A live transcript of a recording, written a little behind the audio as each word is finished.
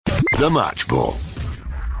The Match Ball.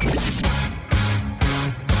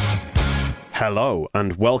 Hello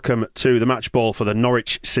and welcome to the Match Ball for the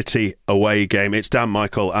Norwich City away game. It's Dan,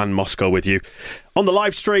 Michael and Moscow with you. On the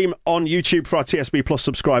live stream on YouTube for our TSB Plus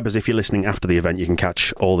subscribers, if you're listening after the event, you can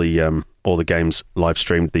catch all the games live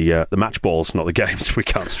streamed. The match balls, not the games. We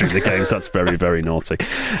can't stream the games. That's very, very naughty.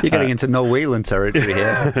 You're getting into Noel Whelan territory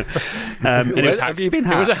here. Have you been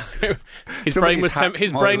hacked? His brain was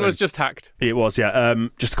just hacked. It was, yeah.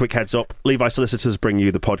 Just a quick heads up. Levi Solicitors bring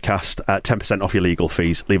you the podcast at 10% off your legal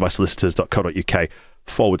fees.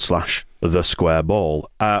 levisolicitors.co.uk/the square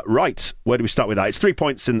ball. Right, where do we start with that? It's 3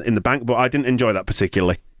 points in the bank, but I didn't enjoy that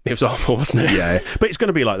particularly. It was awful, wasn't it? Yeah, but it's going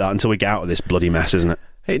to be like that until we get out of this bloody mess, isn't it?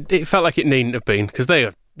 It felt like it needn't have been, because they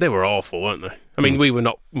were awful, weren't they? I mean, we were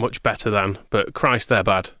not much better than, but Christ, they're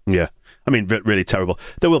bad. Yeah, I mean, really terrible.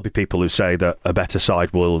 There will be people who say that a better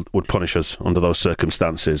side would punish us under those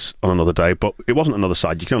circumstances on another day, but it wasn't another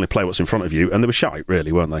side. You can only play what's in front of you, and they were shite,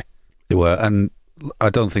 really, weren't they? They were, and I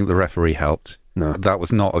don't think the referee helped. No. That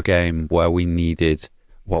was not a game where we needed,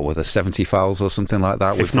 what were there, 70 fouls or something like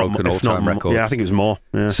that? We've broken all-time records. Yeah, I think it was more.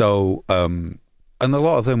 Yeah. So, and a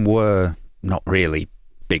lot of them were not really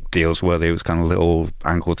big deals, were they? It was kind of little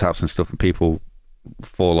ankle taps and stuff, and people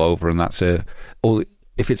fall over, and that's if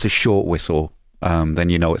it's a short whistle, then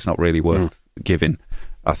you know it's not really worth giving.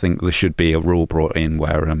 I think there should be a rule brought in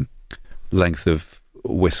where length of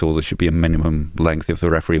whistle, there should be a minimum length if the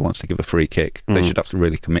referee wants to give a free kick. They should have to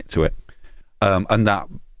really commit to it. And that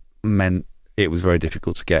meant it was very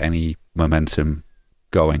difficult to get any momentum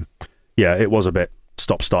going. Yeah, it was a bit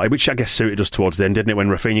stop-started, which I guess suited us towards the end, didn't it, when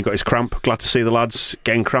Rafinha got his cramp? Glad to see the lads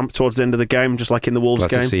getting cramp towards the end of the game, just like in the Wolves game.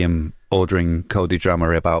 Glad to see him ordering Cody Drama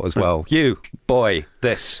about as well. You, boy,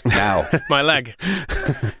 this, now. My leg.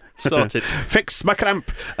 Sort it. Fix my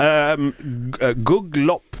cramp.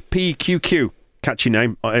 Guglop PQQ, catchy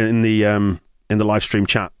name, in the live stream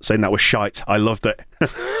chat, saying that was shite. I loved it.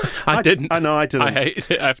 I didn't. I know, I didn't. I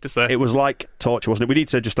hated it, I have to say. It was like torture, wasn't it? We need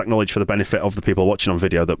to just acknowledge for the benefit of the people watching on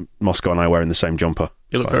video that Moscow and I are wearing the same jumper.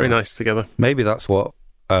 You look very nice together. Maybe that's what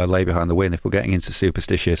lay behind the win. If we're getting into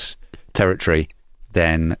superstitious territory,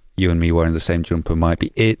 then you and me wearing the same jumper might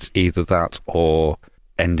be it. Either that or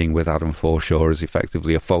ending with Adam Forshaw as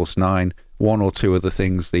effectively a false nine. One or two of the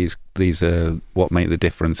things, these are what make the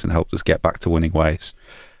difference and help us get back to winning ways.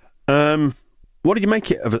 What did you make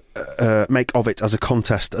of it as a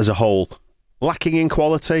contest as a whole? Lacking in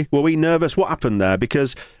quality? Were we nervous? What happened there?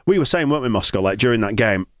 Because we were saying, weren't we, Moscow, like during that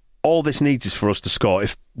game, all this needs is for us to score.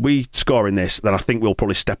 If we score in this, then I think we'll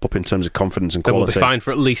probably step up in terms of confidence and quality. We'll be fine for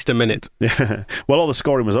at least a minute. Yeah. Well, all the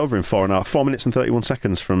scoring was over in 4 minutes and 31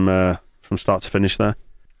 seconds from start to finish there.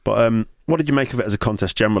 But what did you make of it as a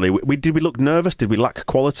contest generally? Did we look nervous? Did we lack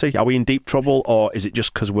quality? Are we in deep trouble? Or is it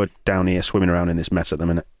just because we're down here swimming around in this mess at the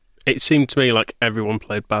minute? It seemed to me like everyone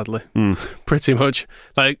played badly, pretty much.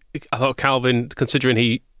 Like, I thought Calvin, considering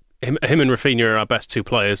him and Rafinha are our best two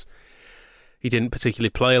players, he didn't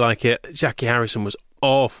particularly play like it. Jackie Harrison was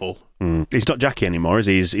awful. He's not Jackie anymore, is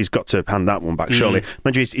he? He's got to hand that one back, surely.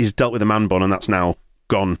 Mind you, he's dealt with a man bun, and that's now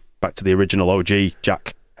gone back to the original OG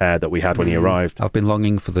Jack hair that we had when he arrived. I've been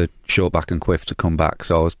longing for the short back and quiff to come back,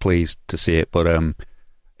 so I was pleased to see it, but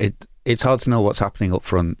it's hard to know what's happening up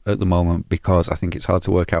front at the moment, because I think it's hard to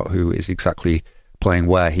work out who is exactly playing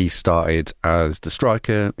where. He started as the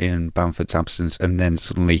striker in Bamford's absence, and then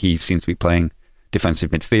suddenly he seems to be playing defensive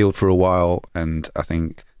midfield for a while, and I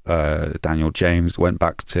think Daniel James went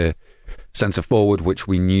back to centre forward, which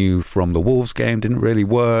we knew from the Wolves game didn't really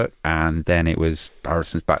work, and then it was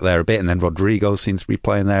Harrison's back there a bit, and then Rodrigo seems to be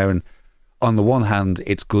playing there. And on the one hand,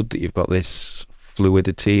 it's good that you've got this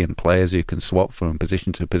fluidity and players who can swap from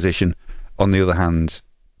position to position. On the other hand,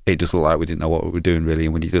 it just looked like we didn't know what we were doing really,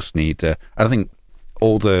 and we just need I think a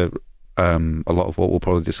lot of what we'll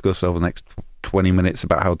probably discuss over the next 20 minutes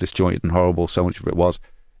about how disjointed and horrible so much of it was,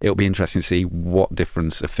 it'll be interesting to see what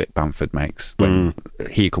difference a fit Bamford makes when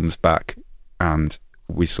he comes back and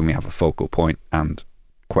we suddenly have a focal point and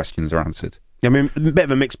questions are answered. I mean, a bit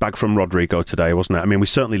of a mixed bag from Rodrigo today, wasn't it? I mean, we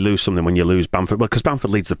certainly lose something when you lose Bamford. Well, because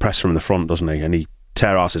Bamford leads the press from the front, doesn't he? And he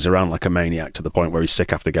tear asses around like a maniac to the point where he's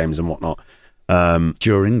sick after games and whatnot.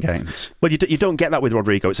 During games. Well, you don't get that with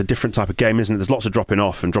Rodrigo. It's a different type of game, isn't it? There's lots of dropping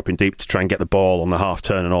off and dropping deep to try and get the ball on the half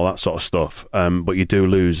turn and all that sort of stuff. But you do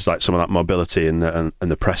lose like some of that mobility and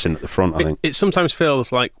the pressing at the front, I think. It sometimes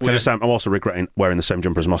feels like... I'm also regretting wearing the same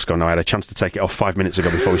jumper as Moscow now. I had a chance to take it off 5 minutes ago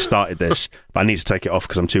before we started this, but I need to take it off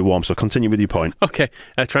because I'm too warm. So continue with your point. Okay.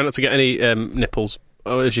 Try not to get any nipples.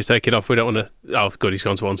 As you take it off, we don't want to... Oh, good, he's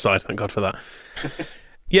gone to one side. Thank God for that.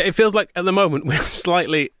 Yeah, it feels like at the moment we're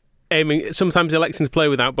slightly... aiming, sometimes electing to play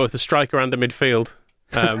without both a striker and a midfield.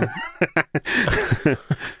 And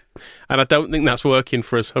I don't think that's working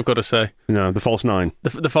for us, I've got to say. No, the false 9.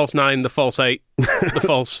 The false 9, the false 8, the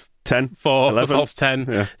false 10, 4, 11. the false 10.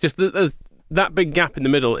 Yeah. Just that big gap in the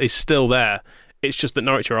middle is still there. It's just that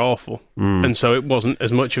Norwich are awful. And so it wasn't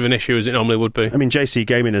as much of an issue as it normally would be. I mean, JC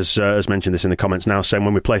Gaming has mentioned this in the comments now, saying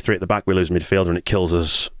when we play 3 at the back, we lose midfielder and it kills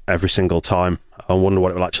us every single time. I wonder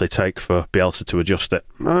what it will actually take for Bielsa to adjust it.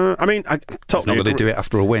 I mean, I totally It's not going to do it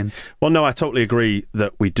after a win. Well, no, I totally agree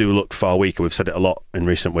that we do look far weaker. We've said it a lot in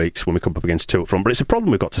recent weeks when we come up against 2 up front, but it's a problem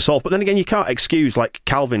we've got to solve. But then again, you can't excuse like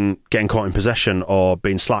Calvin getting caught in possession or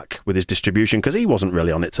being slack with his distribution, because he wasn't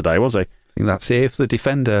really on it today, was he? I think that's it. If the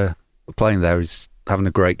defender playing there is having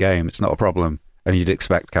a great game, it's not a problem. And you'd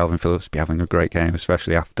expect Calvin Phillips to be having a great game,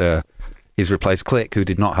 especially after he's replaced Click, who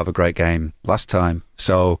did not have a great game last time.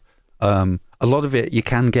 So a lot of it you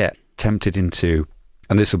can get tempted into,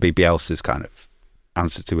 and this will be Bielsa's kind of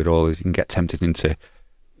answer to it all, is you can get tempted into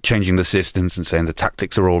changing the systems and saying the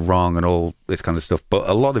tactics are all wrong and all this kind of stuff. But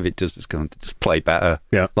a lot of it just is going to just play better.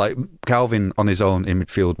 Yeah. Like Calvin on his own in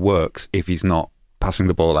midfield works if he's not passing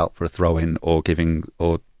the ball out for a throw-in or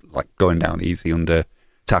like going down easy under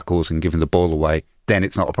tackles and giving the ball away. Then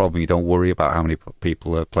it's not a problem. You don't worry about how many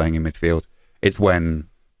people are playing in midfield. It's when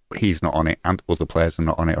he's not on it and other players are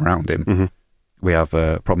not on it around him. We have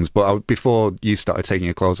problems. But before you started taking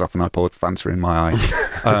your clothes off and I poured Fanta in my eye,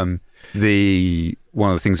 one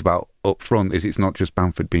of the things about up front is it's not just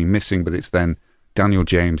Bamford being missing, but it's then Daniel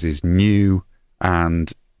James is new,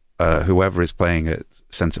 and whoever is playing at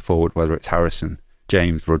centre forward, whether it's Harrison,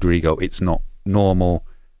 James, Rodrigo, it's not normal,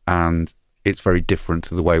 and it's very different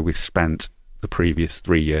to the way we've spent the previous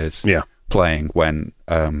 3 years playing. When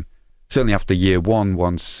certainly after year one,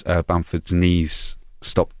 once Bamford's knees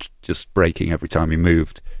stopped just breaking every time he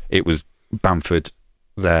moved, it was Bamford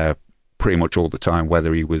there pretty much all the time,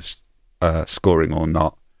 whether he was scoring or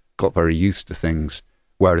not. Got very used to things.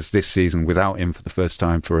 Whereas this season, without him for the first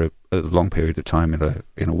time for a long period of time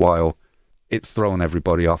in a while, it's thrown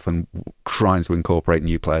everybody off and trying to incorporate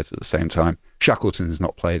new players at the same time. Shackleton has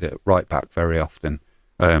not played at right back very often.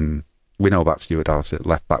 We know about Stuart Dallas at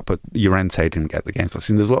left back, but Llorente didn't get the games.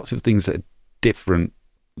 There's lots of things that are different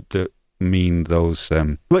that mean those.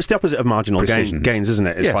 Well, it's the opposite of marginal gains, isn't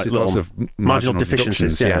it? It's yes, like it's little lots of marginal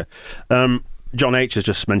deficiencies. Yeah. John H has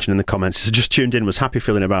just mentioned in the comments, has just tuned in, was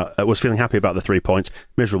feeling happy about the 3 points.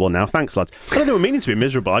 Miserable now. Thanks, lads. I don't think we're meaning to be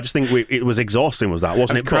miserable. I just think it was exhausting,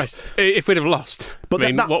 wasn't it? Christ, if we'd have lost,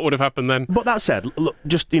 what would have happened then? But that said, look,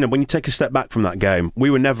 just when you take a step back from that game, we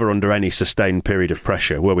were never under any sustained period of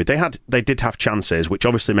pressure, were we? They did have chances, which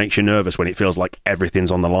obviously makes you nervous when it feels like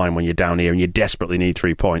everything's on the line when you're down here and you desperately need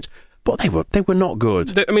 3 points. But they were not good.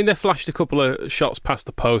 They flashed a couple of shots past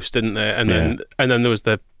the post, didn't they? And then there was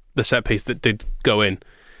the set piece that did go in.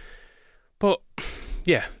 But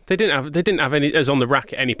yeah, they didn't have any as on the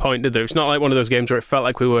rack at any point, did they? It's not like one of those games where it felt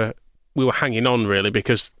like we were hanging on, really,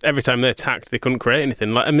 because every time they attacked, they couldn't create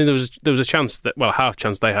anything. There was a chance a half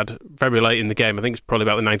chance they had very late in the game. I think it's probably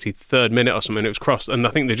about the 93rd minute or something. It was crossed, and I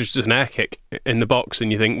think they just did an air kick in the box,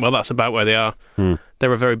 and you think, well, that's about where they are.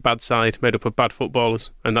 They're a very bad side, made up of bad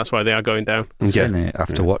footballers, and that's why they are going down.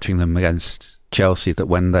 After watching them against Chelsea, that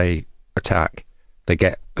when they attack, they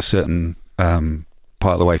get a certain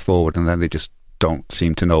part of the way forward, and then they just don't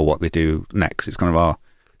seem to know what they do next. It's kind of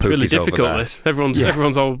it's really difficult. This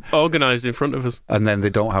everyone's all organised in front of us, and then they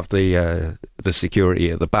don't have the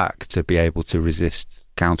security at the back to be able to resist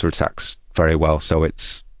counter attacks very well. So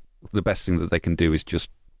it's the best thing that they can do is just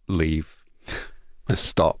leave, to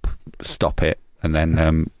stop it, and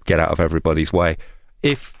then get out of everybody's way.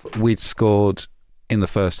 If we'd scored in the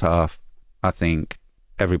first half, I think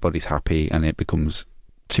everybody's happy and it becomes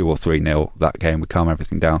 2 or 3-0 that game. We calm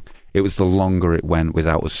everything down. It was the longer it went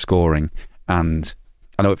without us scoring, and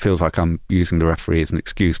I know it feels like I'm using the referee as an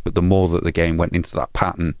excuse, but the more that the game went into that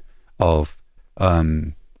pattern of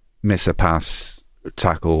miss a pass,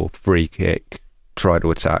 tackle, free kick, try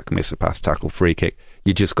to attack, miss a pass, tackle, free kick,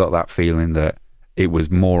 you just got that feeling that it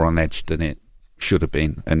was more on edge than it should have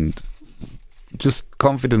been. And just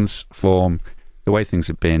confidence, form, the way things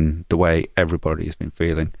have been, the way everybody has been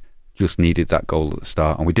feeling, just needed that goal at the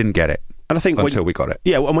start, and we didn't get it. And I think until we got it.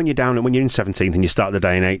 Yeah, and when you're down and when you're in 17th and you start the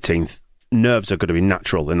day in 18th, nerves are going to be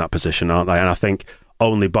natural in that position, aren't they? And I think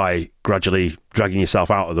only by gradually dragging yourself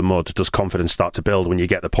out of the mud does confidence start to build when you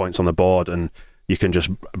get the points on the board and you can just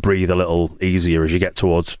breathe a little easier as you get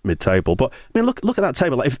towards mid-table. But I mean, look at that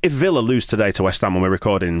table. Like, if Villa lose today to West Ham when we're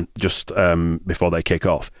recording just before they kick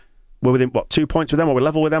off, we're within, 2 points with them, or we're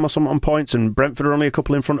level with them or something on points, and Brentford are only a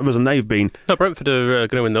couple in front of us, and they've been... No, Brentford are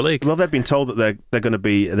going to win the league. Well, they've been told that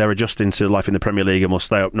they're adjusting to life in the Premier League and will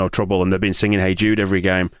stay up no trouble, and they've been singing Hey Jude every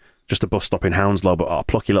game, just a bus stop in Hounslow, but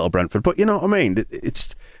plucky little Brentford. But you know what I mean?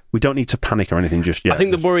 We don't need to panic or anything just yet. I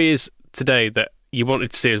think the worry is today that you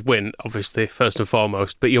wanted to see us win, obviously, first and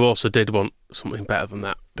foremost, but you also did want something better than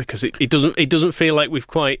that, because it doesn't feel like we've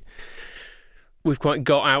quite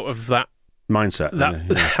got out of that mindset.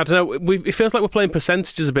 Yeah. I don't know. It feels like we're playing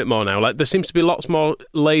percentages a bit more now. Like there seems to be lots more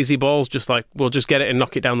lazy balls. Just like we'll just get it and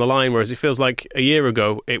knock it down the line. Whereas it feels like a year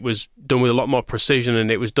ago it was done with a lot more precision,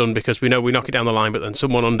 and it was done because we know we knock it down the line, but then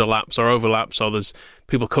someone underlaps or overlaps, or there's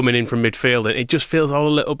people coming in from midfield, and it just feels all a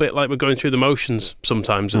little bit like we're going through the motions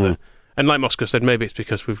sometimes. And like Moscow said, maybe it's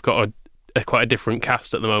because we've got quite a different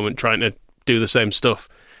cast at the moment, trying to do the same stuff.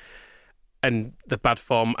 And the bad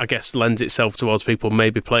form, I guess, lends itself towards people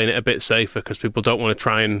maybe playing it a bit safer because people don't want to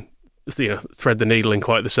try and thread the needle in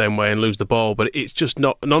quite the same way and lose the ball. But it's just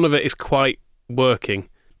none of it is quite working.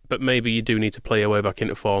 But maybe you do need to play your way back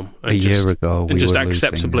into form. A year ago, we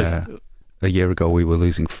were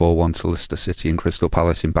losing 4-1 to Leicester City and Crystal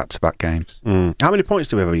Palace in back-to-back games. How many points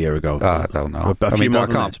do we have a year ago? I don't know.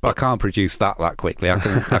 I can't produce that quickly. I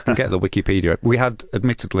can get the Wikipedia. We had,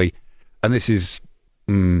 admittedly, and this is...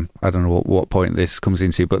 I don't know what point this comes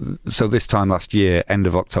into, but so this time last year, end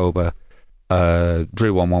of October,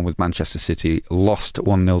 drew 1-1 with Manchester City, lost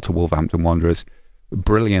 1-0 to Wolverhampton Wanderers,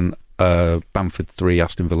 brilliant Bamford 3,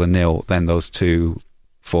 Aston Villa 0, then those two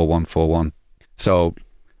 4-1. So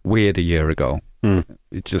weird a year ago.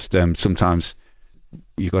 It just sometimes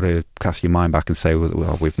you got to cast your mind back and say,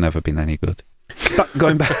 well, we've never been any good.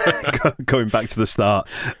 Going back to the start.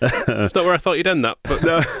 It's not where I thought you'd end that, but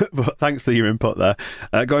no. But thanks for your input there.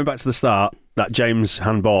 Going back to the start, that James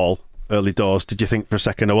handball early doors. Did you think for a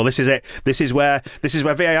second, oh well, this is it? This is where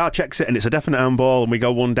VAR checks it, and it's a definite handball, and we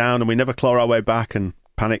go one down, and we never claw our way back, and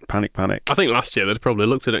panic. I think last year they'd probably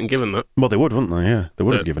looked at it and given that. Well, they would, wouldn't they? Yeah, they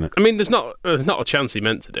would have given it. I mean, there's not a chance he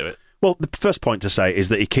meant to do it. Well, the first point to say is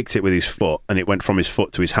that he kicked it with his foot, and it went from his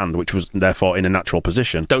foot to his hand, which was therefore in a natural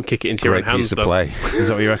position. Don't kick it into your own hands, though. Play. Is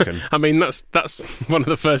that what you reckon? I mean, that's one of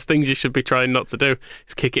the first things you should be trying not to do,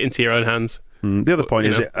 is kick it into your own hands. The other point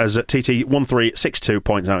is, as TT1362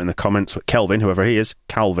 points out in the comments, Kelvin, whoever he is,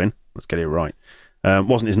 Calvin, let's get it right,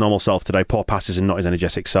 wasn't his normal self today. Poor passes and not his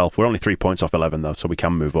energetic self. We're only 3 points off 11, though, so we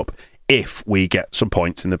can move up if we get some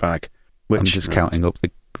points in the bag. I'm just counting up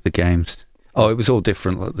the games. Oh, it was all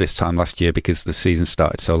different this time last year because the season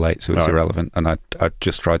started so late, so it's irrelevant. And I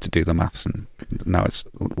just tried to do the maths, and now it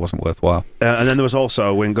wasn't worthwhile. And then there was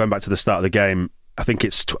also, when going back to the start of the game, I think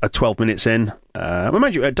it's 12 minutes in.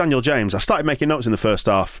 Mind you, Daniel James, I started making notes in the first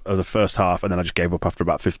half, and then I just gave up after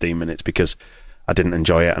about 15 minutes because I didn't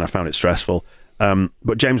enjoy it and I found it stressful.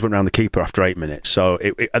 But James went round the keeper after 8 minutes. So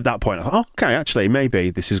at that point, I thought, okay, actually, maybe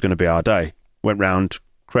this is going to be our day. Went round,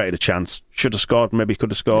 created a chance, should have scored, maybe could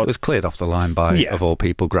have scored. It was cleared off the line by, of all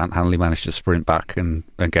people, Grant Hanley managed to sprint back and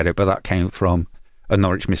get it, but that came from a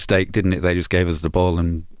Norwich mistake, didn't it? They just gave us the ball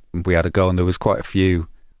and we had a go, and there was quite a few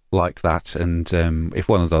like that, and if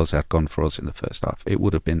one of those had gone for us in the first half, it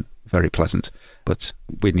would have been very pleasant, but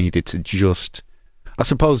we needed to just... I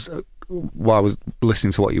suppose, while I was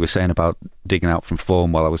listening to what you were saying about digging out from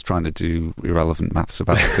form while I was trying to do irrelevant maths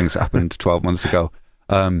about things that happened 12 months ago,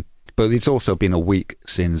 but it's also been a week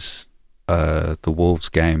since the Wolves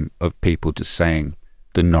game of people just saying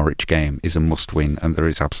the Norwich game is a must-win and there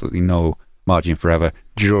is absolutely no margin for error,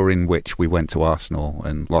 during which we went to Arsenal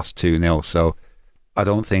and lost 2-0. So I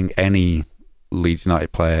don't think any Leeds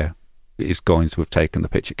United player is going to have taken the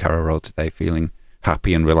pitch at Carrow Road today feeling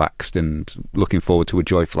happy and relaxed and looking forward to a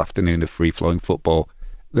joyful afternoon of free-flowing football.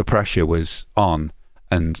 The pressure was on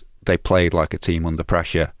and they played like a team under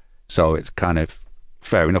pressure. So it's kind of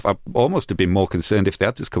fair enough. I almost have been more concerned if they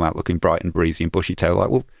had just come out looking bright and breezy and bushy-tailed, like,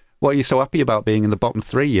 well, what are you so happy about being in the bottom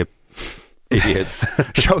three, you idiots?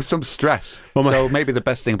 Show some stress. So maybe the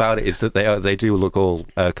best thing about it is that they do look all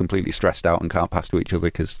completely stressed out and can't pass to each other,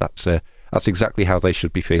 because that's exactly how they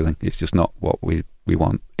should be feeling. It's just not what we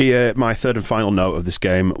want. My third and final note of this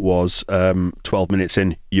game was 12 minutes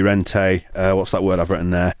in, Llorente, what's that word I've written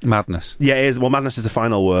there? Madness. Yeah, it is. Well, madness is the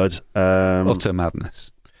final word. Utter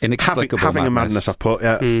madness. Inexplicable having a madness, I've put.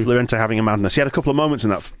 Yeah, Llorente having a madness. He had a couple of moments in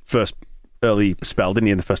that first early spell, didn't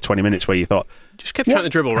he, in the first 20 minutes where you thought... Just kept trying to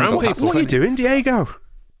dribble around people. What are you doing, Diego?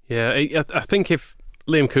 Yeah, I think if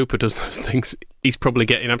Liam Cooper does those things, he's probably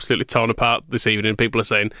getting absolutely torn apart this evening. People are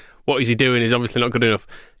saying, what is he doing? He's obviously not good enough.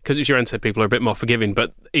 Because it's Llorente, people are a bit more forgiving,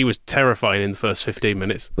 but he was terrifying in the first 15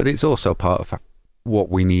 minutes. But it's also part of what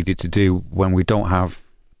we needed to do when we don't have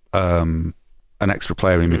a an extra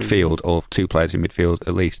player in midfield, or 2 players in midfield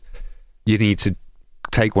at least, you need to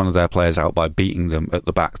take one of their players out by beating them at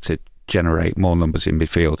the back to generate more numbers in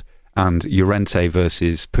midfield. And Llorente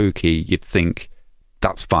versus Pukki, you'd think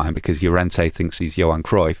that's fine because Llorente thinks he's Johan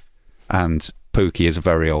Cruyff and Pukki is a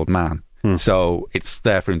very old man. So it's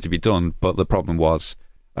there for him to be done. But the problem was,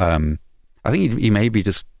 I think he maybe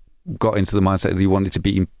just got into the mindset that he wanted to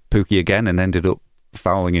beat Pukki again and ended up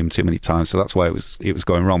fouling him too many times. So that's why it was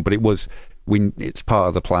going wrong. But it's part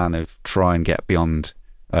of the plan of try and get beyond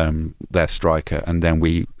their striker, and then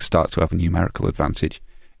we start to have a numerical advantage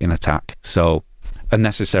in attack. So a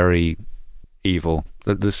necessary evil.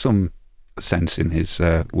 There's some sense in his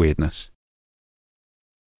weirdness.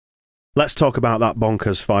 Let's talk about that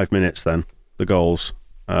bonkers 5 minutes then. The goals.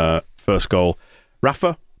 First goal.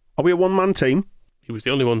 Rafa, are we a one-man team? He was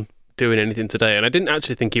the only one doing anything today, and I didn't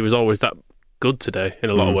actually think he was always that good today in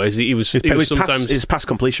a lot of ways. He was sometimes... His pass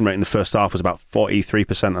completion rate in the first half was about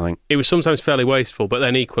 43%, I think. It was sometimes fairly wasteful, but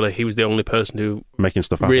then equally he was the only person who making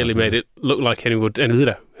stuff really happen, made it look like who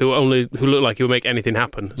looked like he would make anything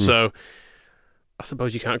happen. So I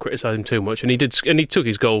suppose you can't criticise him too much. And he took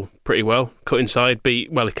his goal pretty well. Cut inside, he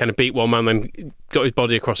kind of beat one man, then got his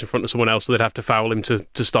body across in front of someone else, so they'd have to foul him to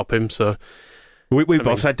stop him. So we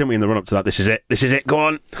both said, didn't we, in the run-up to that, this is it, go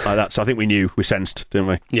on, like that. So I think we sensed, didn't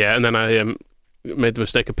we? Yeah, and then I made the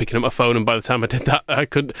mistake of picking up my phone, and by the time I did that, I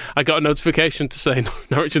got a notification to say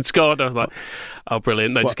Norwich had scored. I was like, oh,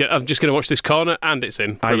 brilliant. I'm just going to watch this corner, and it's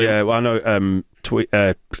in. I know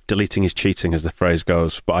deleting is cheating, as the phrase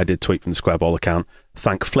goes, but I did tweet from the Square Ball account.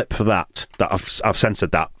 Thank Flip for that I've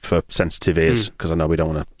censored that for sensitive ears, because I know we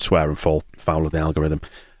don't want to swear and fall foul of the algorithm.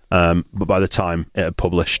 But by the time it had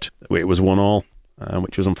published, it was 1-1,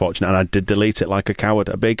 which was unfortunate, and I did delete it like a coward,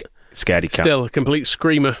 a big scaredy cat. Still a complete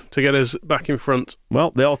screamer to get us back in front.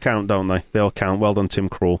 Well, they all count, don't they? They all count. Well done, Tim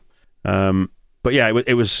Krul. But yeah,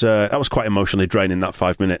 it was that was quite emotionally draining, that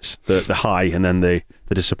 5 minutes. The high, and then the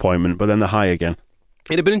disappointment, but then the high again.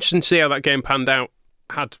 It'd have been interesting to see how that game panned out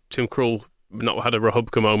had Tim Krul not had a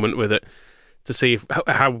Rahubka moment with it, to see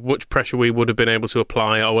how much pressure we would have been able to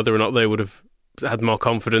apply, or whether or not they would have had more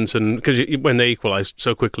confidence. And because when they equalised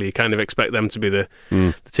so quickly, you kind of expect them to be the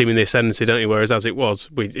team in the ascendancy, don't you? Whereas as it was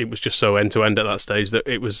just so end to end at that stage that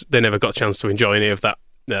they never got a chance to enjoy any of that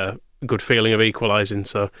good feeling of equalising.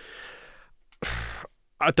 So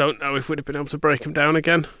I don't know if we'd have been able to break them down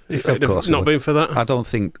again if it had not been for that. I don't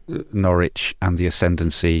think Norwich and the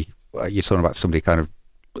ascendancy, you're talking about somebody kind of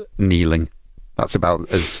kneeling. That's about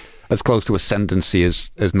as close to ascendancy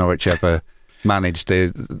as Norwich ever managed.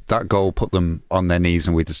 That goal put them on their knees,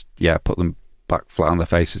 and we just put them back flat on their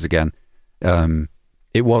faces again.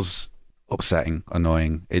 It was upsetting,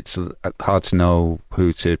 annoying. It's hard to know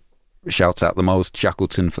who to shout at the most.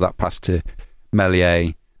 Shackleton for that pass to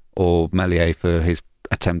Meslier, or Meslier for his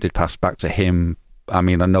attempted pass back to him. I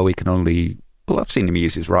mean, I know he can only... Well, I've seen him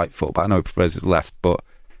use his right foot, but I know he prefers his left. But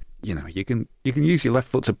you can use your left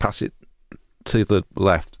foot to pass it to the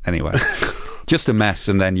left anyway. Just a mess.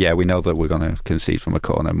 And then we know that we're going to concede from a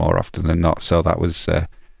corner more often than not. So that was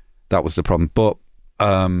the problem. But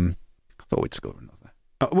I thought we'd score another.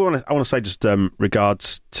 I want to say just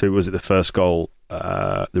regards to, was it the first goal,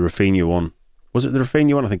 the Rafinha one? Was it the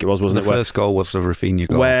Rafinha one? I think it was, wasn't it? The first goal was the Rafinha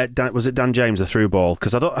goal. Where was it Dan James, the through ball?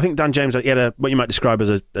 Because I think Dan James, he had what you might describe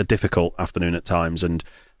as a difficult afternoon at times, and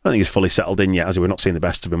I don't think he's fully settled in yet, as we're not seeing the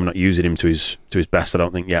best of him. We're not using him to his best, I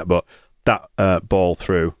don't think, yet. But that ball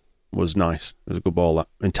through was nice. It was a good ball, that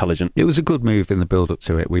intelligent. It was a good move in the build-up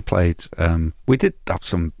to it. We played... we did have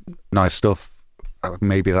some nice stuff.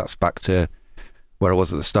 Maybe that's back to where I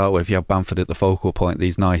was at the start, where if you have Bamford at the focal point,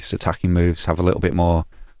 these nice attacking moves have a little bit more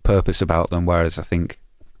purpose about them, whereas I think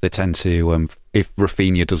they tend to... if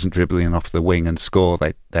Rafinha doesn't dribble in off the wing and score,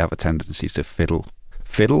 they have a tendency to fizzle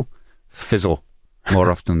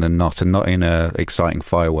more often than not, and not in a exciting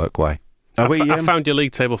firework way. I found your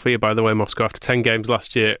league table for you, by the way, Moscow. After 10 games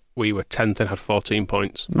last year, we were 10th and had 14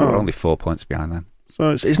 points. We're only 4 points behind then. So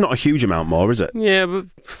it's not a huge amount more, is it? Yeah, but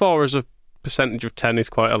 4 as a percentage of 10 is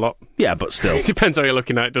quite a lot. Yeah, but still. It depends how you're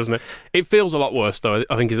looking at it, doesn't it? It feels a lot worse, though,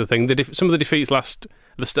 I think is the thing. Some of the defeats at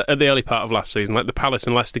the early part of last season, like the Palace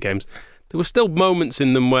and Leicester games, there were still moments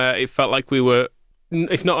in them where it felt like we were,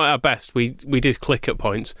 if not at our best, we did click at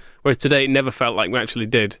points. Whereas today, it never felt like we actually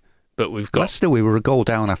did. But we've got Leicester, we were a goal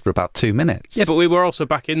down after about 2 minutes. Yeah, but we were also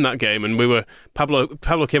back in that game, and we were Pablo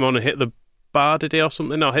came on and hit the bar, did he, or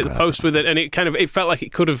something? No, hit the post with it, and it felt like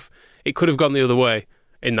it could have gone the other way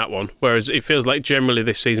in that one. Whereas it feels like generally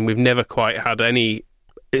this season we've never quite had any.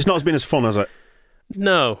 It's not been as fun, has it?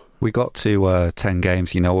 No. We got to 10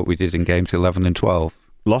 games. You know what we did in games 11 and 12?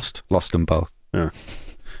 Lost them both. Yeah.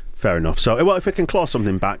 fair enough. So, well, if we can claw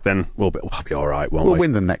something back, then we'll be all right, won't we? We'll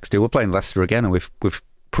win them next year. We're playing Leicester again, and we've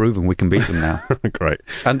proven we can beat them now. Great.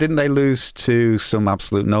 And didn't they lose to some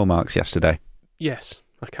absolute no marks yesterday? Yes.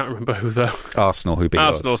 I can't remember who though. Arsenal, who beat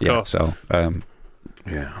Arsenal, us. of course. So,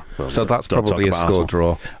 Well, so that's probably a score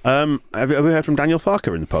draw. Have we heard from Daniel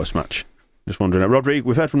Farker in the post-match? Just wondering.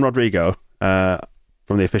 We've heard from Rodrigo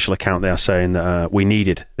from the official account. They are saying we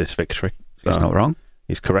needed this victory. So He's not wrong.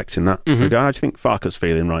 He's correct in that regard. How do you think Farker's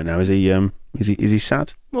feeling right now? Is he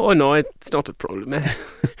sad? Oh no, it's not a problem.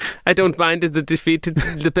 I don't mind if the defeated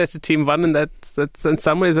the better team won, and that's in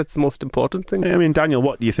some ways that's the most important thing. I mean, Daniel,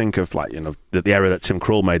 what do you think of the error that Tim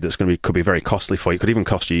Krul made that's could be very costly for you? Could even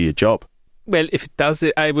cost you your job. Well, if it does,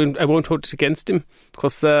 I won't hold it against him,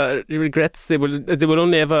 because regrets they will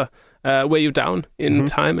only ever weigh you down in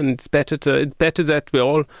time, and it's better that we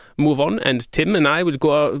all move on. And Tim and I will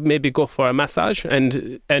go for a massage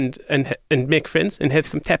and make friends and have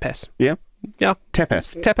some tapas. Yeah. Yeah,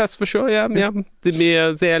 tapas for sure. Yeah. The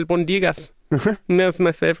albondigas. That's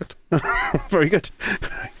my favourite. Very good.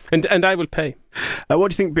 And I will pay. What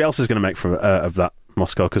do you think Bielsa's going to make of that,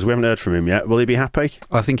 Moscow? Because we haven't heard from him yet. Will he be happy?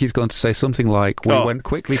 I think he's going to say something like, "We went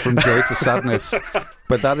quickly from joy to sadness."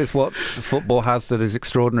 But that is what football has that is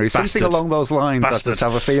extraordinary. Bastard. Something along those lines. I just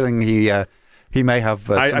have a feeling he may have.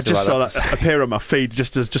 I just saw like that appear on my feed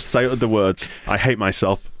just say the words. I hate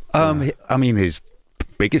myself. I mean, his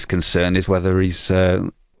biggest concern is whether he's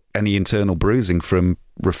any internal bruising from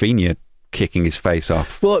Rafinha kicking his face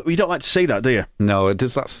off. Well, you don't like to see that, do you? No.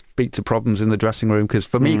 Does that speak to problems in the dressing room? Because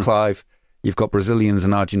for me, Clive, you've got Brazilians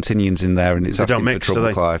and Argentinians in there, and it's asking for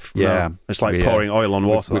trouble, Clive. Yeah, no. It's like pouring oil on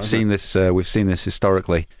water. We've seen this. We've seen this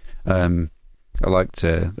historically. I liked.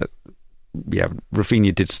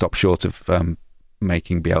 Rafinha did stop short of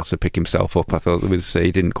making Bielsa pick himself up. I thought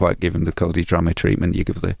he didn't quite give him the Cody Drame treatment.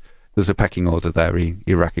 There's a pecking order there.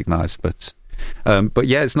 He recognised, but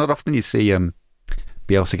yeah, it's not often you see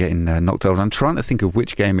Bielsa getting knocked over. I'm trying to think of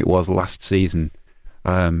which game it was last season.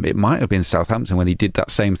 It might have been Southampton when he did that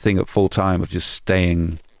same thing at full time of just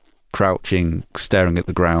staying crouching, staring at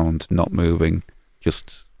the ground, not moving,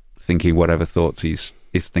 just thinking whatever thoughts he's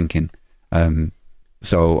thinking.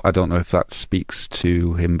 So I don't know if that speaks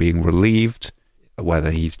to him being relieved,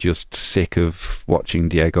 whether he's just sick of watching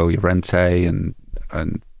Diego Llorente and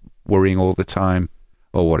worrying all the time,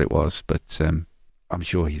 or what it was. But I'm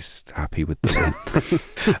sure he's happy with the win.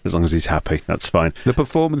 As long as he's happy, that's fine. The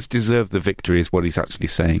performance deserved the victory is what he's actually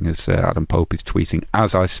saying, as Adam Pope is tweeting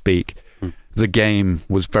as I speak. The game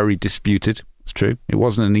was very disputed. It's true. It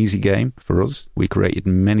wasn't an easy game for us. We created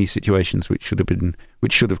many situations which should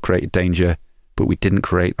have created danger, but we didn't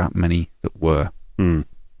create that many that were.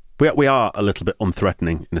 We are a little bit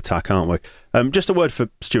unthreatening in attack, aren't we? Just a word for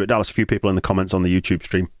Stuart Dallas. A few people in the comments on the YouTube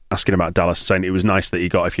stream asking about Dallas, saying it was nice that he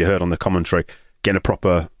got, if you heard on the commentary, getting a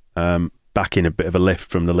proper back in a bit of a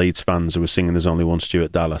lift from the Leeds fans who were singing "There's Only One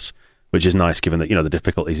Stuart Dallas," which is nice given that the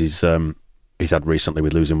difficulties he's had recently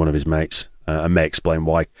with losing one of his mates, and may explain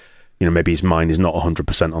why. Maybe his mind is not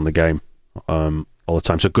 100% on the game all the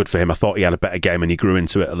time. So good for him. I thought he had a better game and he grew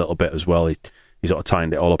into it a little bit as well. He sort of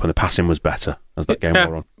tightened it all up, and the passing was better as that game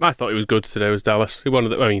wore on. I thought he was good today, was Dallas.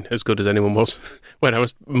 As good as anyone was when I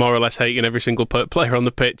was more or less hating every single player on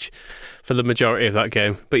the pitch for the majority of that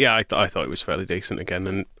game. But yeah, I thought he was fairly decent again,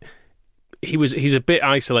 and he's a bit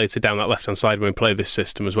isolated down that left-hand side when we play this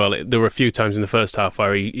system as well. There were a few times in the first half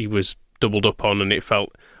where he was doubled up on, and it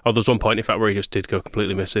felt... there was one point, in fact, where he just did go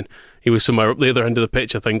completely missing. He was somewhere up the other end of the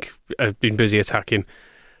pitch, I think, been busy attacking.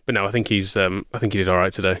 But no, I think he did all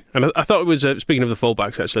right today. And I thought it was, speaking of the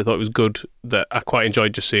fullbacks, actually, I thought it was good that I quite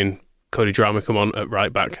enjoyed just seeing Cody Drama come on at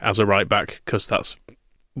right back as a right back, because that's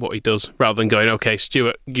what he does, rather than going, okay,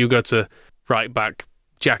 Stuart, you go to right back,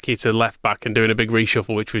 Jackie to left back, and doing a big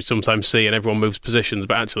reshuffle, which we sometimes see, and everyone moves positions.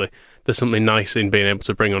 But actually, there's something nice in being able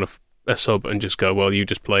to bring on a sub and just go, well, you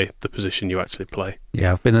just play the position you actually play.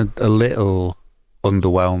 Yeah, I've been a little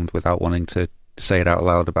underwhelmed, without wanting to say it out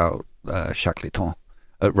loud, about Shackleton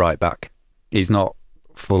at right back. He's not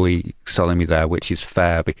fully selling me there, which is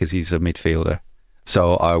fair because he's a midfielder.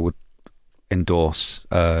 So I would endorse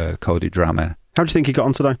Cody Drama. How do you think he got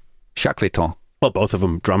on today? Shackleton. Well, both of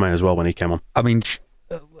them. Drama as well when he came on. I mean,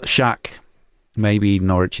 Shaq, maybe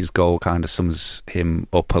Norwich's goal kind of sums him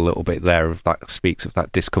up a little bit there. That speaks of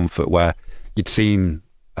that discomfort where you'd seen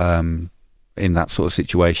in that sort of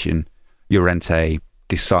situation Llorente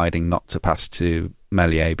deciding not to pass to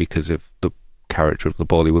Meslier because of the character of the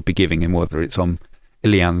ball he would be giving him, whether it's on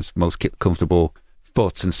Ilian's most comfortable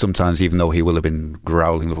foot, and sometimes even though he will have been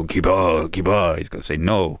growling, keeper, he's got to say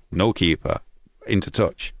no keeper, into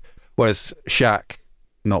touch. Whereas Shaq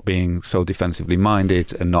not being so defensively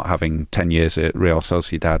minded and not having 10 years at Real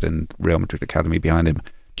Sociedad and Real Madrid Academy behind him,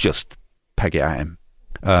 just peg it at him.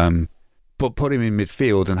 But put him in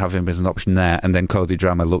midfield and have him as an option there, and then Cody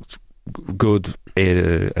Drameh looked good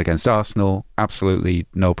against Arsenal. Absolutely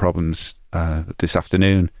no problems this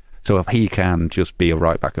afternoon. So if he can just be a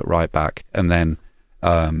right back at right back, and then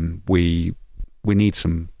we need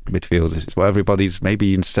some midfielders. Well, everybody's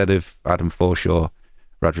maybe instead of Adam Forshaw,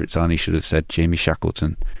 Radrizzani should have said Jamie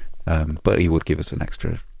Shackleton, but he would give us an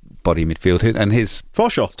extra body midfield, and his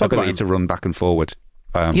Forshaw, ability to run back and forward.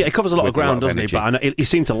 He covers a lot of ground, doesn't he? But he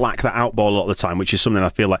seemed to lack that out ball a lot of the time, which is something I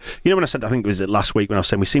feel like... when I said, I think it was last week when I was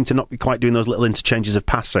saying we seem to not be quite doing those little interchanges of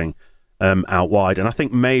passing out wide, and I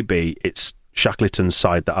think maybe it's Shackleton's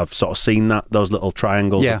side that I've sort of seen those little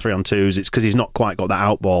triangles and 3-on-2s. It's because he's not quite got that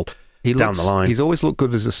out ball down the line. He's always looked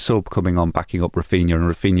good as a sub coming on, backing up Rafinha, and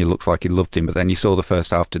Rafinha looks like he loved him, but then you saw the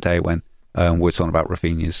first half today when we were talking about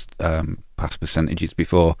Rafinha's pass percentages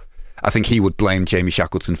before. I think he would blame Jamie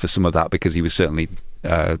Shackleton for some of that because he was certainly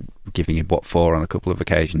giving him 4 on a couple of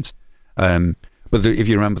occasions. But if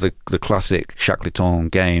you remember, the classic Shackleton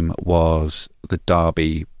game was the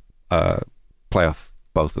Derby playoff,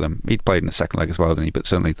 both of them. He'd played in the second leg as well, didn't he? But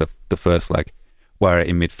certainly the first leg, where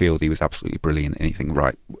in midfield he was absolutely brilliant. Anything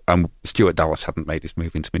right. Stuart Dallas hadn't made his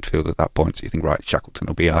move into midfield at that point, so you think, right, Shackleton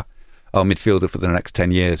will be our midfielder for the next 10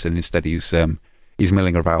 years, and instead he's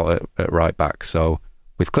milling about at right back. So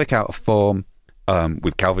with Click out of form,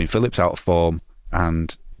 with Calvin Phillips out of form,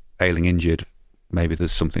 and Ayling injured, maybe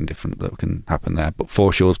there's something different that can happen there. But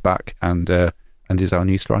Forshaw's back and is our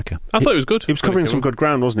new striker. I thought he was good. He was covering some good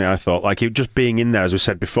ground, wasn't he? I thought, like, he just being in there, as we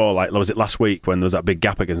said before. Like, was it last week when there was that big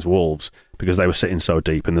gap against Wolves because they were sitting so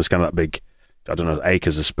deep, and there's kind of that big, I don't know,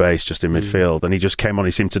 acres of space just in midfield, and he just came on.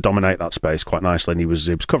 He seemed to dominate that space quite nicely, and he was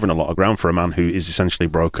covering a lot of ground for a man who is essentially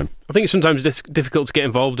broken. I think it's sometimes difficult to get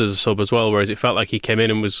involved as a sub as well, whereas it felt like he came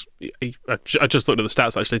in and was... I just looked at the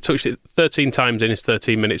stats, actually. Touched it 13 times in his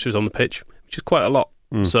 13 minutes he was on the pitch, which is quite a lot.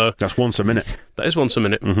 So that's once a minute. That is once a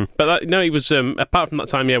minute. But he was apart from that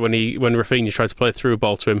time, when Rafinha tried to play through a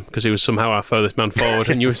ball to him because he was somehow our furthest man forward,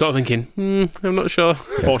 and you were sort of thinking, I'm not sure.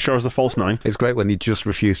 Forshaw as the false 9. It's great when he just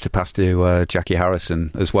refused to pass to Jackie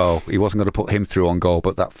Harrison as well. He wasn't going to put him through on goal,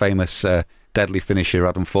 but that famous deadly finisher,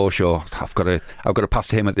 Adam Forshaw, I've got to pass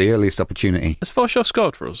to him at the earliest opportunity. Has Forshaw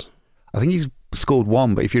scored for us? I think he's scored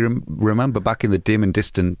 1, but if you remember back in the dim and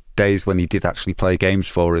distant days when he did actually play games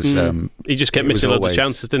for us, he just kept missing loads of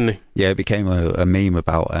chances, didn't he? Yeah, it became a meme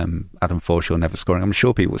about Adam Forshaw never scoring. I'm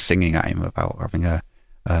sure people were singing at him about having a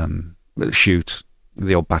shoot,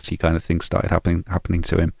 the old batty kind of thing started happening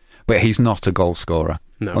to him. But he's not a goal scorer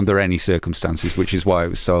under any circumstances, which is why it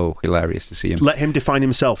was so hilarious to see him. Let him define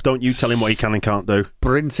himself. Don't you tell him what he can and can't do.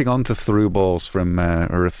 Sprinting onto through balls from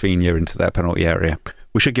Rafinha into their penalty area.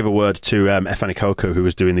 We should give a word to Efani Koko, who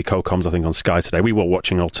was doing the co-coms, I think, on Sky today. We were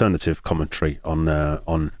watching alternative commentary on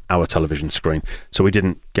our television screen, so we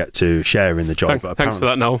didn't get to share in the job. Thanks for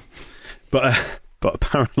that, Noel. But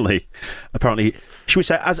apparently, should we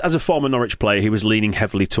say, as a former Norwich player, he was leaning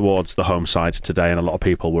heavily towards the home side today, and a lot of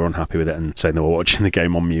people were unhappy with it and saying they were watching the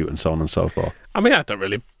game on mute and so on and so forth. I mean, I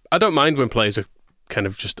don't mind when players are kind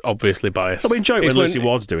of just obviously biased. We enjoy it when Lucy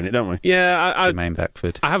Ward's doing it, don't we? Yeah, Jermaine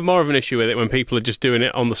Beckford. I have more of an issue with it when people are just doing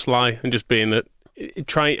it on the sly and just being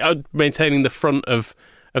maintaining the front of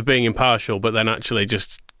being impartial, but then actually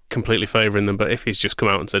just completely favouring them. But if he's just come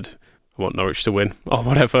out and said, "I want Norwich to win" or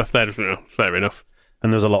whatever, fair enough.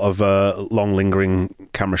 And there's a lot of long lingering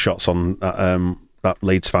camera shots on that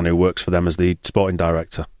Leeds fan who works for them as the sporting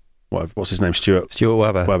director. What's his name? Stuart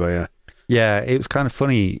Webber. Yeah. Yeah, it was kind of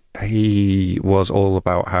funny. He was all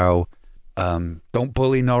about how don't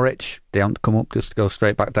bully Norwich. They don't come up, just go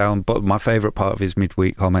straight back down. But my favourite part of his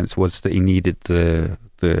midweek comments was that he needed the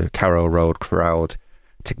Carrow Road crowd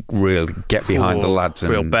to really get behind the lads.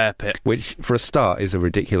 Real bear pit. Which, for a start, is a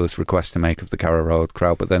ridiculous request to make of the Carrow Road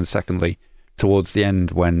crowd. But then secondly, towards the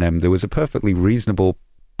end, when there was a perfectly reasonable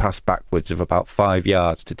pass backwards of about 5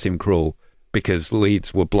 yards to Tim Krul, because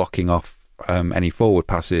Leeds were blocking off any forward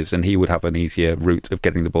passes, and he would have an easier route of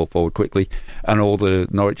getting the ball forward quickly, and all the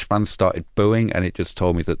Norwich fans started booing, and it just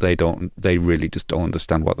told me that they really just don't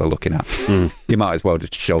understand what they're looking at. You might as well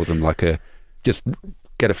just show them just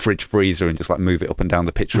get a fridge freezer and just move it up and down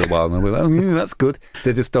the pitch for a while, and we're like, oh yeah, that's good.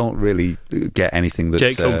 They just don't really get anything that's...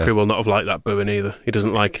 Jake Humphrey will not have liked that booing either. He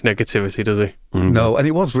doesn't like negativity, does he? No, and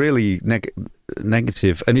it was really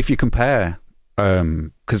negative. And if you compare,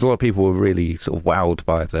 because a lot of people were really sort of wowed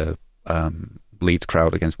by the Leeds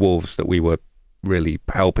crowd against Wolves, that we were really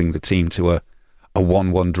helping the team to a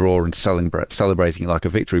 1-1 draw and celebrating like a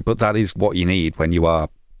victory. But that is what you need when you are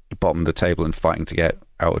bottom of the table and fighting to get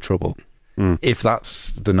out of trouble. If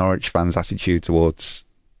that's the Norwich fans' attitude towards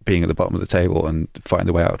being at the bottom of the table and fighting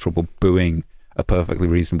their way out of trouble, booing a perfectly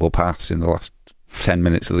reasonable pass in the last 10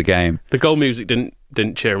 minutes of the game. The goal music didn't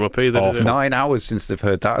cheer them up either. Did it? 9 hours since they've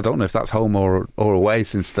heard that. I don't know if that's home or away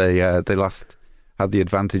since they last had the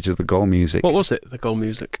advantage of the goal music. What was it? The goal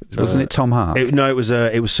music? Wasn't it Tom Hart? It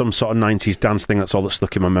was some sort of 90s dance thing. That's all that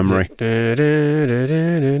stuck in my memory. Yeah.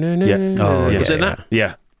 Oh, Was it that?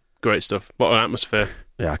 Yeah. Great stuff. What an atmosphere.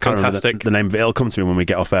 Yeah, I can't Fantastic. remember the name of it. It'll come to me when we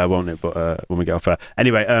get off air, won't it? But when we get off air.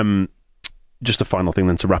 Anyway, just a final thing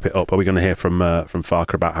then to wrap it up. Are we going to hear from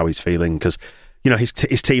Farker about how he's feeling? Because,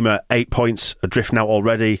 his team are 8 points adrift now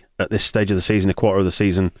already at this stage of the season, a quarter of the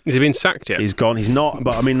season. Has he been sacked yet? He's gone. He's not.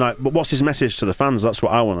 But but what's his message to the fans? That's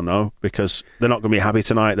what I want to know, because they're not going to be happy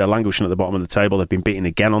tonight. They're languishing at the bottom of the table. They've been beaten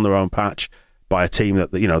again on their own patch by a team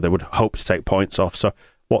that, they would hope to take points off. So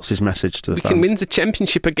what's his message to the fans? We can win the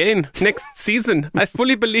championship again next season. I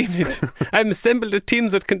fully believe it. I've assembled a team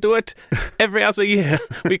that can do it every other year.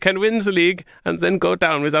 We can win the league and then go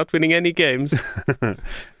down without winning any games.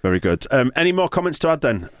 Very good. Any more comments to add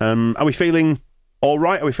then? Are we feeling all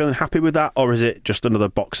right? Are we feeling happy with that? Or is it just another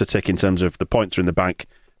box to tick in terms of the points are in the bank,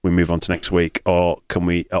 we move on to next week? Or can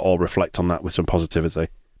we all reflect on that with some positivity?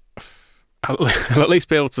 I'll at least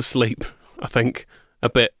be able to sleep, I think, a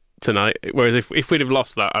bit tonight. Whereas if we'd have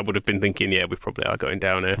lost that, I would have been thinking, yeah, we probably are going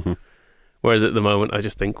down here. Mm-hmm. Whereas at the moment, I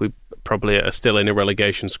just think we probably are still in a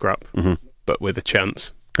relegation scrap, but with a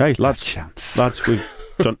chance. Hey, lads, we've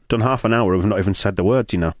done half an hour. We've not even said the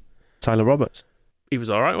words, Tyler Roberts. He was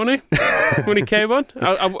all right, wasn't he? When he came on,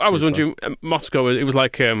 I was wondering. Moscow, it was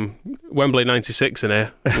like Wembley '96 in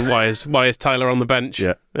here. Why is Tyler on the bench?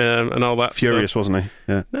 Yeah, and all that. Furious, wasn't he?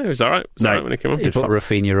 Yeah. No, he was all right. All right when he came on. He put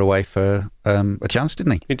Rafinha away for a chance,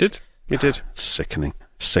 didn't he? He did. Sickening.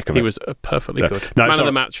 Sick of it. He was perfectly good. Man of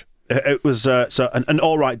the match. It was an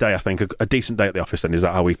all right day, I think. A decent day at the office. Then is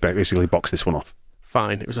that how we basically box this one off?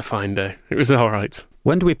 Fine. It was a fine day. It was all right.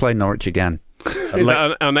 When do we play Norwich again? Is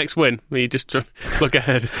that our next win? You just look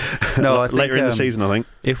ahead. No, I think, later in the season, I think.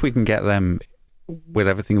 If we can get them with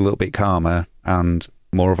everything a little bit calmer and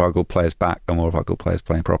more of our good players back and more of our good players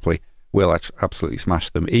playing properly, we'll absolutely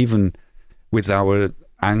smash them. Even with our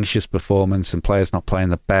anxious performance and players not playing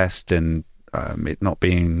the best and it not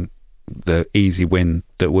being the easy win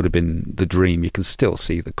that would have been the dream, you can still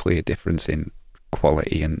see the clear difference in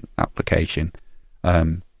quality and application.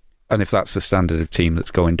 And if that's the standard of team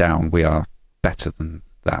that's going down, we are better than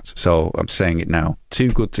that. So I'm saying it now.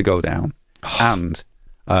 Too good to go down. And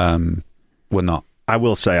we're not. I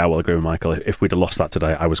will agree with Michael. If we'd have lost that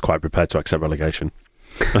today, I was quite prepared to accept relegation.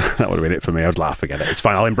 That would have been it for me. I would laugh, forget it. It's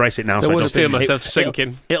fine. I'll embrace it now. I just feel myself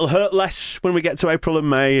sinking. It'll hurt less when we get to April and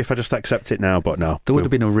May if I just accept it now, but no. There would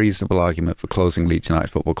have been a reasonable argument for closing Leeds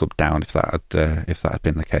United Football Club down if that had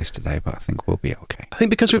been the case today, but I think we'll be okay. I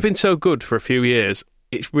think because we've been so good for a few years,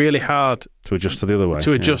 it's really hard to adjust to the other way.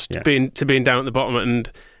 To adjust being down at the bottom,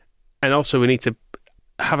 and also we need to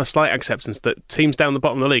have a slight acceptance that teams down the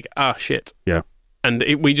bottom of the league are shit. Yeah, and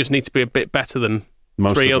we just need to be a bit better than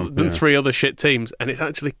three other shit teams, and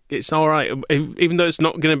it's all right. Even though it's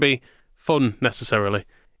not going to be fun necessarily,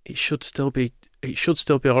 it should still be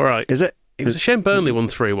all right. Is it? It was a shame Burnley won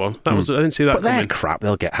 3-1. I didn't see that. But they're crap.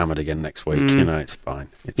 They'll get hammered again next week. It's fine.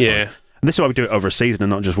 It's fine. And this is why we do it over a season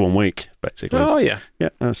and not just 1 week, basically. Oh, yeah. Yeah,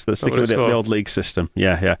 that's sticking with the old league system.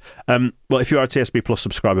 Yeah. Well, if you are a TSB Plus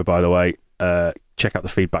subscriber, by the way, check out the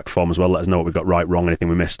feedback form as well. Let us know what we got right, wrong, anything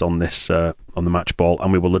we missed on this on the match ball,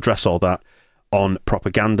 and we will address all that on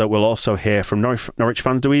Propaganda. We'll also hear from Norwich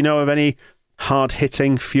fans. Do we know of any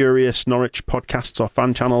hard-hitting, furious Norwich podcasts or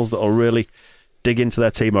fan channels that will really dig into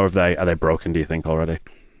their team, or are they broken, do you think, already?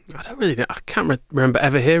 I don't really know. I can't remember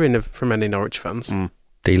ever hearing from any Norwich fans.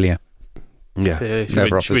 Delia. Yeah.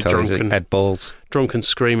 Never off the television. Ed Balls. Drunk and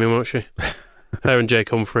screaming, won't she? Her and Jake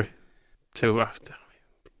Humphrey. What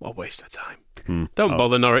a waste of time. Don't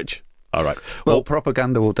bother Norwich. All right. Well,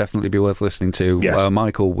 Propaganda will definitely be worth listening to. Yes.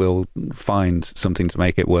 Michael will find something to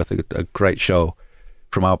make it worth a great show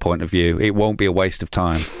from our point of view. It won't be a waste of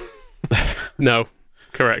time. No,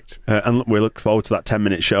 correct. And we look forward to that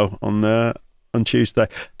 10-minute show on Tuesday.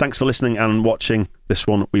 Thanks for listening and watching this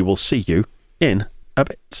one. We will see you in a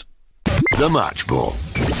bit. The Match Ball.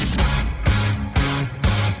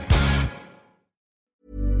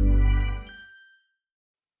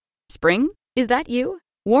 Spring? Is that you?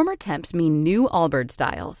 Warmer temps mean new Allbirds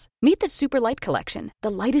styles. Meet the Super Light Collection,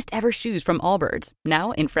 the lightest ever shoes from Allbirds,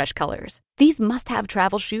 now in fresh colors. These must-have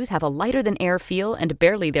travel shoes have a lighter-than-air feel and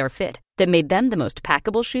barely their fit. that made them the most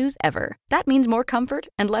packable shoes ever. That means more comfort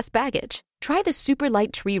and less baggage. Try the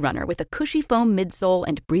Superlight Tree Runner with a cushy foam midsole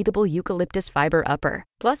and breathable eucalyptus fiber upper.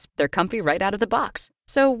 Plus, they're comfy right out of the box.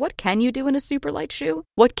 So what can you do in a Superlight shoe?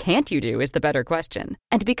 What can't you do is the better question.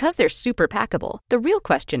 And because they're super packable, the real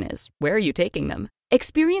question is, where are you taking them?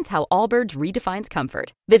 Experience how Allbirds redefines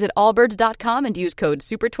comfort. Visit allbirds.com and use code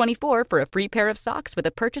SUPER24 for a free pair of socks with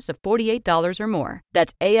a purchase of $48 or more.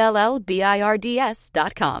 That's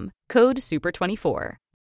ALLBIRDS.com. Code SUPER24.